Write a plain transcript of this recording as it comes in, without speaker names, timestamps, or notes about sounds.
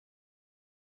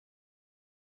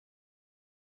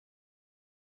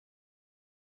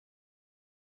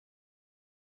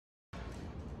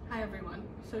Hi everyone,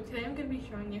 so today I'm going to be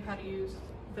showing you how to use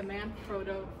the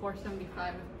Manfrotto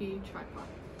 475B tripod.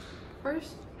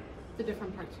 First, the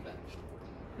different parts of it.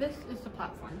 This is the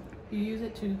platform. You use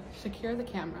it to secure the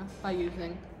camera by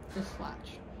using this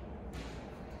latch.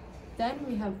 Then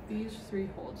we have these three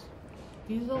holes.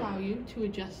 These allow you to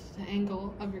adjust the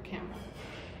angle of your camera.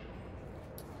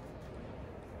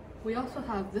 We also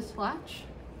have this latch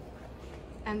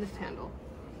and this handle.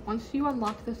 Once you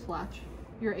unlock this latch,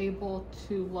 you're able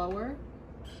to lower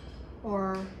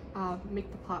or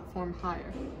make the platform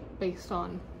higher based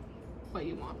on what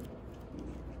you want.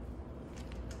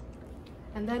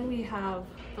 And then we have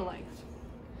the legs.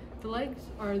 The legs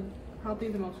are probably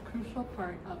the most crucial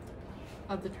part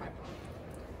of the tripod.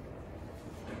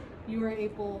 You are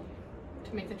able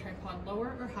to make the tripod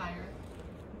lower or higher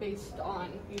based on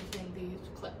using these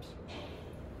clips.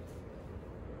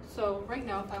 So right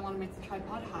now, if I want to make the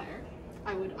tripod higher,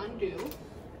 I would undo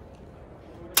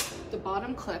the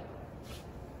bottom clip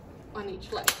on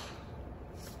each leg.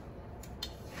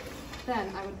 Then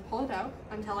I would pull it out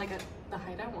until I get the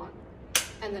height I want,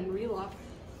 and then relock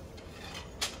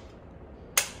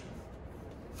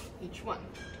each one.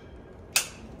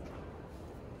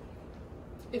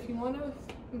 If you want to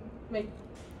make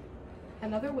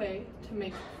another way to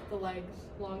make the legs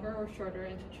longer or shorter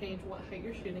and to change what height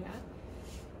you're shooting at,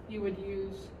 you would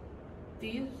use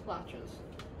these latches.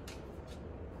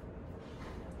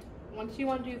 Once you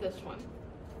undo this one,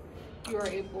 you are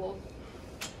able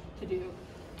to do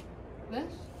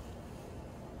this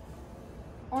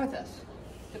or this,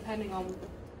 depending on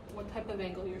what type of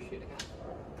angle you're shooting at.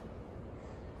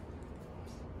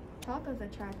 Top of the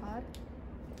tripod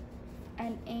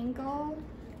and angle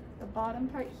the bottom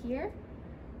part here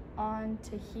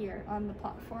onto here on the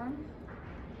platform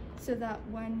so that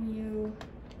when you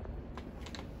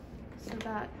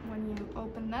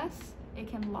open this, it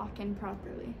can lock in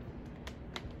properly.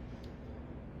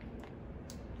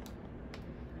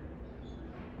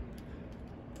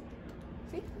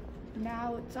 See?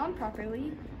 Now it's on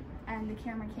properly and the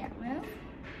camera can't move,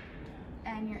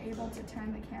 and you're able to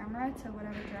turn the camera to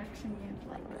whatever direction you'd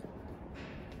like.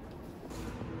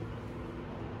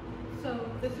 So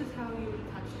this is how you would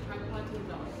attach the tripod to the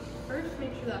dog. First,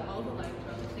 make sure that all the legs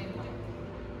are the same height.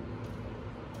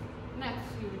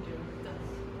 Next, you would do this.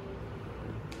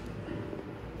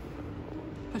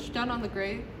 Push down on the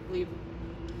gray lever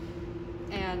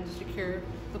and secure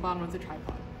the bottom of the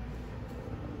tripod.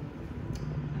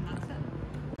 And that's it.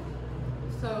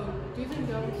 So, do's and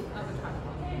don'ts of a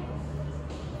tripod.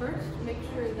 First, make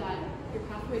sure that your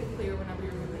pathway is clear whenever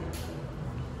you're moving it.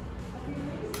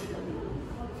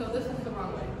 So this is the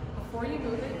wrong way. Before you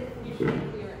move it, you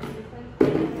should clear